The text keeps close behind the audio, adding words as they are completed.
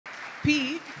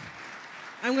Pete,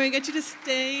 I'm going to get you to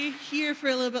stay here for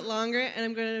a little bit longer, and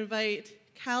I'm going to invite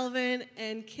Calvin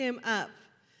and Kim up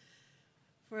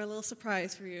for a little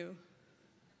surprise for you.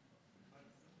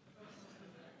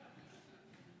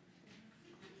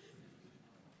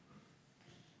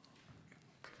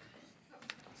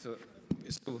 So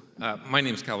my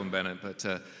name is Calvin Bennett, but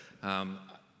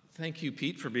thank you,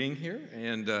 Pete, for being here.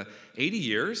 And 80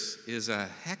 years is a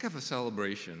heck of a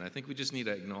celebration. I think we just need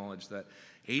to acknowledge that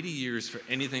 80 years for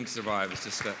anything to survive is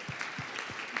just a...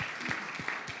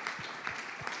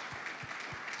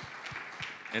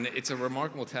 And it's a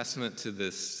remarkable testament to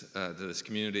this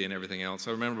community and everything else.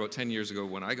 I remember about 10 years ago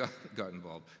when I got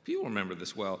involved. People remember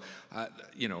this well.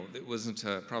 It wasn't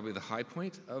probably the high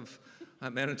point of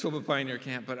Manitoba Pioneer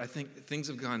Camp, but I think things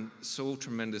have gone so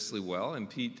tremendously well. And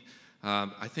Pete,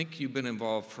 I think you've been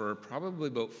involved for probably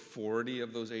about 40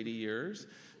 of those 80 years.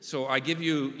 So I give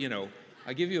you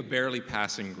a barely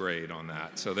passing grade on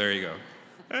that. So there you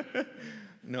go.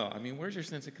 No, I mean, where's your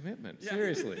sense of commitment? Yeah.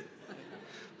 Seriously.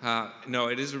 No,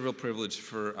 it is a real privilege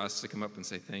for us to come up and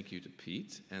say thank you to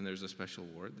Pete, and there's a special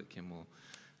award that Kim will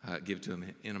give to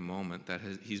him in a moment that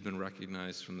he's been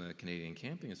recognized from the Canadian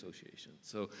Camping Association.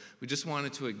 So we just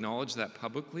wanted to acknowledge that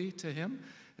publicly to him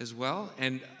as well,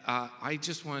 and I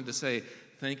just wanted to say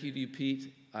thank you to you,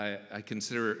 Pete. I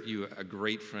consider you a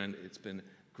great friend. It's been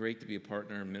great to be a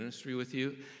partner in ministry with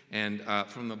you, and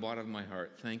from the bottom of my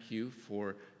heart, thank you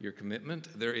for your commitment.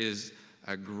 There is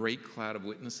a great cloud of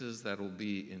witnesses that will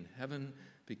be in heaven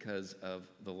because of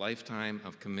the lifetime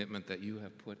of commitment that you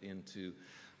have put into,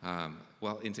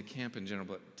 into camp in general,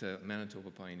 but to Manitoba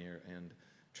Pioneer. And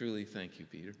truly, thank you,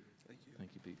 Peter. Thank you.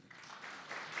 Thank you, Pete.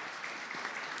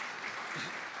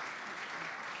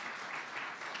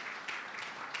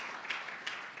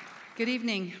 Good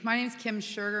evening. My name is Kim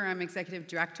Scherger. I'm Executive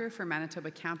Director for Manitoba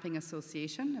Camping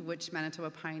Association, of which Manitoba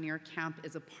Pioneer Camp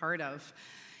is a part of.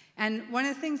 And one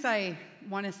of the things I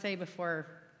want to say before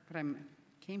what I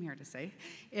came here to say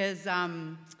is,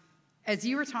 as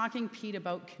you were talking, Pete,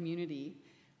 about community,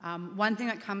 one thing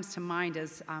that comes to mind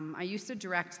is I used to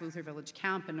direct Luther Village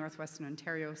Camp in northwestern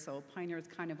Ontario, so Pioneer is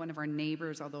kind of one of our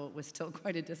neighbors, although it was still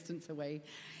quite a distance away.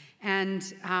 And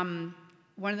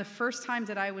one of the first times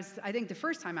that I think the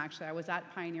first time actually I was at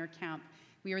Pioneer Camp,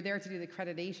 we were there to do the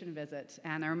accreditation visit,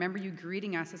 and I remember you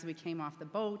greeting us as we came off the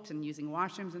boat and using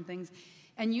washrooms and things.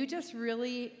 And you just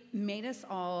really made us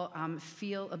all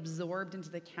feel absorbed into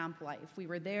the camp life. We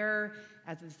were there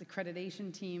as the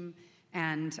accreditation team,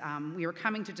 and we were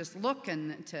coming to just look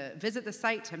and to visit the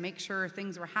site to make sure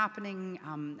things were happening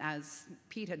as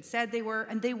Pete had said they were,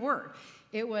 and they were.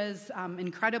 It was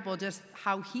incredible just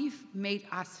how he made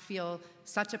us feel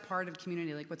such a part of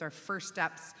community, like with our first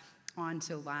steps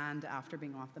onto land after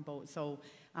being off the boat. So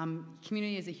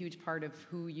community is a huge part of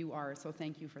who you are, so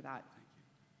thank you for that.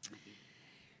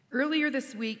 Earlier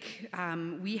this week,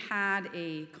 we had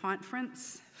a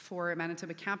conference for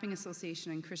Manitoba Camping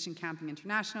Association and Christian Camping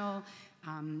International.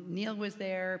 Neil was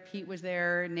there, Pete was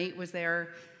there, Nate was there.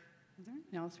 Was there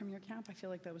anyone else from your camp? I feel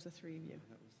like that was the three of you.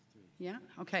 That was the three. Yeah?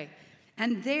 Okay.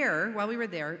 And there, while we were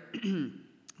there,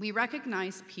 we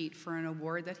recognized Pete for an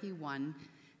award that he won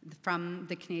from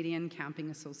the Canadian Camping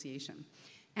Association.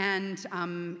 And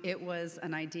it was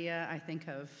an idea, I think,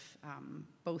 of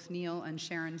both Neil and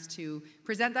Sharon's to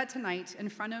present that tonight in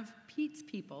front of Pete's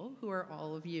people, who are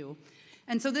all of you.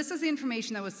 And so this is the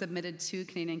information that was submitted to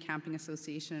Canadian Camping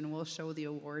Association, and we'll show the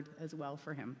award as well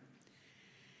for him.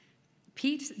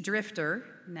 Pete Drifter,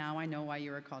 now I know why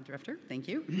you were called Drifter, thank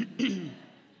you.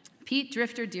 Pete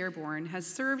Drifter Dearborn has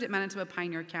served at Manitoba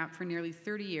Pioneer Camp for nearly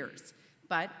 30 years,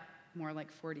 but more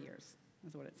like 40 years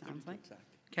is what it sounds like. Exactly.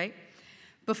 Okay.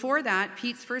 Before that,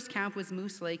 Pete's first camp was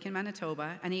Moose Lake in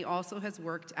Manitoba, and he also has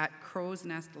worked at Crow's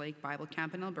Nest Lake Bible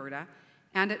Camp in Alberta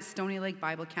and at Stony Lake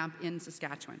Bible Camp in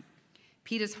Saskatchewan.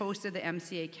 Pete has hosted the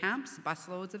MCA camps,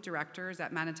 busloads of directors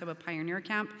at Manitoba Pioneer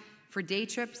Camp for day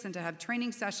trips and to have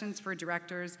training sessions for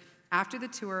directors after the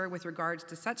tour with regards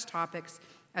to such topics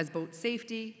as boat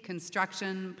safety,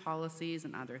 construction, policies,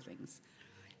 and other things.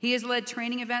 He has led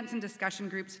training events and discussion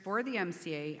groups for the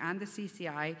MCA and the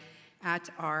CCI at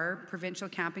our Provincial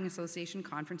Camping Association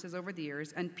conferences over the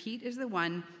years, and Pete is the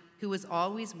one who was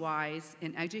always wise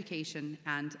in education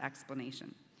and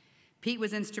explanation. Pete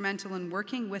was instrumental in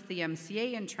working with the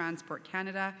MCA and Transport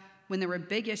Canada when there were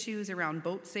big issues around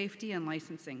boat safety and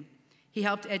licensing. He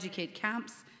helped educate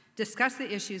camps, discuss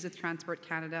the issues with Transport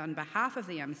Canada on behalf of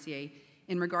the MCA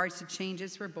in regards to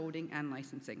changes for boating and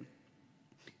licensing.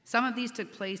 Some of these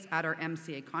took place at our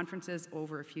MCA conferences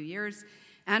over a few years,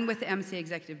 and with the MCA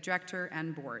Executive Director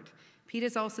and Board. Pete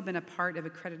has also been a part of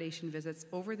accreditation visits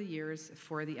over the years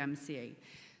for the MCA.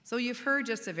 So you've heard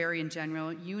just a very in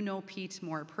general, you know Pete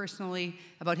more personally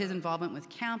about his involvement with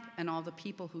camp and all the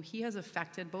people who he has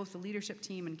affected, both the leadership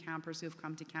team and campers who have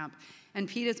come to camp. And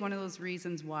Pete is one of those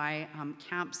reasons why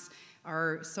camps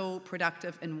are so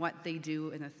productive in what they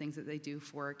do and the things that they do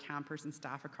for campers and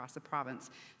staff across the province.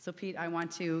 So Pete, I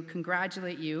want to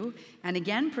congratulate you and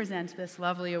again present this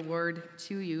lovely award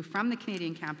to you from the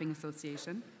Canadian Camping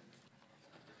Association.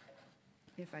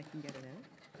 If I can get it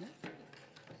out. Yeah.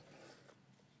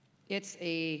 It's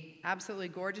a absolutely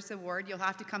gorgeous award. You'll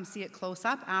have to come see it close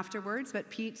up afterwards, but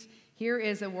Pete, here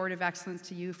is a word of excellence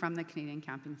to you from the Canadian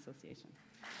Camping Association.